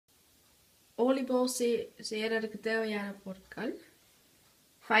Oliebollen செய்யறதுக்கு தேவையான பொருட்கள்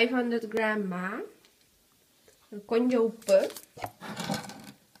 500 கிராம் மா, கொஞ்சம் உப்பு,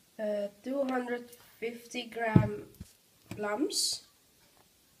 250 கிராம் plums,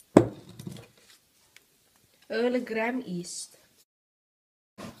 7 கிராம் ஈஸ்ட்.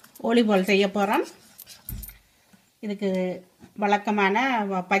 ஓலிபால் செய்ய போகிறோம். இதுக்கு வழக்கமான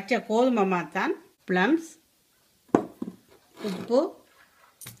பச்சை கோதுமை மாத்தான், ப்ளம்ஸ், உப்பு,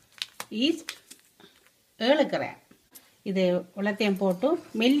 ஈஸ்ட், 7 கிராம். இது உலத்தையும் போட்டு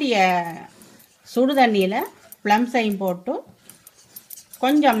மெல்லிய சுடு தண்ணியில் ப்ளம்ஸையும் போட்டு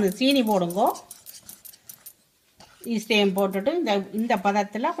கொஞ்சம் சீனி போடுங்கோ. ஈஸ்டையும் போட்டுட்டு இந்த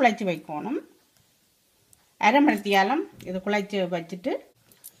பதத்தில் குழைச்சி வைக்கணும். அரை மணித்தியாலம் இது குழைச்சி வச்சுட்டு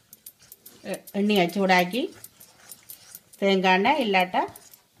எண்ணெயை சூடாக்கி தேங்காய் எண்ணெய் இல்லாட்டா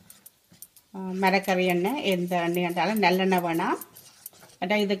மரக்கறி எண்ணெய் எந்த எண்ணெய் இருந்தாலும் நல்லெண்ணெய் வேணாம்.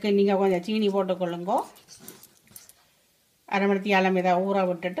 அதான் இதுக்கு நீங்கள் கொஞ்சம் சீனி போட்டுக்கொள்ளுங்கோ. அரை மணித்தியாலம் இதை ஊற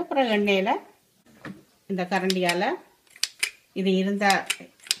விட்டுட்டு அப்புறம் எண்ணெயில் இந்த கரண்டியால் இது இருந்தால்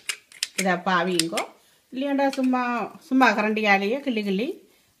இதை பாவிங்கோ. இல்லையாண்டா சும்மா கரண்டியாலேயே கிள்ளி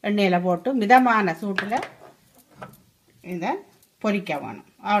எண்ணெயில் போட்டு மிதமான சூட்டில் இதை பொரிக்க வேணும்.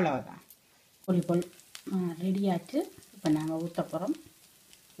 அவ்வளவுதான். பொரிப்பொல் ரெடியாச்சு. இப்போ நாங்கள் ஊற்ற போகிறோம்.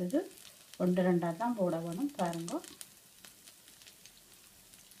 இது 1-2 தான் போட வேணும். பாருங்க.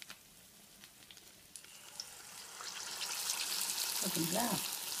 ஓகேங்களா?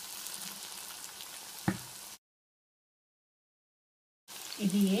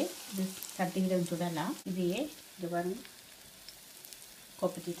 இதையே இது சட்டியிடம் சுடலாம். இதையே இது பாருங்க,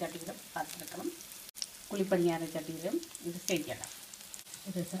 கொப்பத்தி சட்டியிடம் பார்த்துருக்கலாம். குழிப்பணியார சட்டியிடம் இது செய்யலாம்.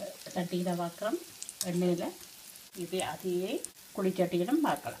 இது சட்டியில் பார்க்குறோம். எண்ணெயில் இது அதையே குழிச்சட்டியிலும்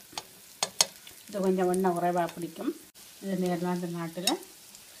பார்க்கலாம். இது கொஞ்சம் எண்ணெய் குறைவாக பிடிக்கும். இது நெதர்லாந்து நாட்டில்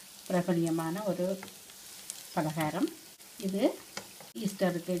பிரபலியமான ஒரு பலகாரம். இது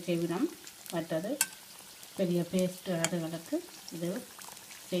ஈஸ்டருக்கு செய்வினம். மற்றது பெரிய பேஸ்ட் அதுகளுக்கு இது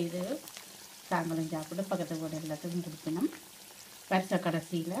செய்து சாயங்காலம் சாப்பிட்டு பக்கத்து வீடு எல்லாத்துக்கும் கொடுக்கணும். வருஷ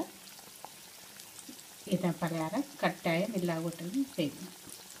கடைசியில் இதை பலகாரம் கட்டாயம் எல்லா வீட்டிலும் செய்யணும்.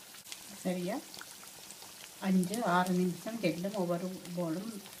 சரியா 5-6 நிமிஷம் செல்லும் ஒவ்வொரு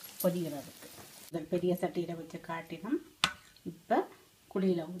போலும் பொரிகிறதுக்கு. இதில் பெரிய சட்டியில் வச்சு காட்டினோம். இப்போ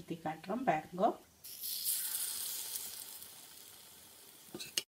குழியில் ஊற்றி காட்டுறோம். பாருங்கோ.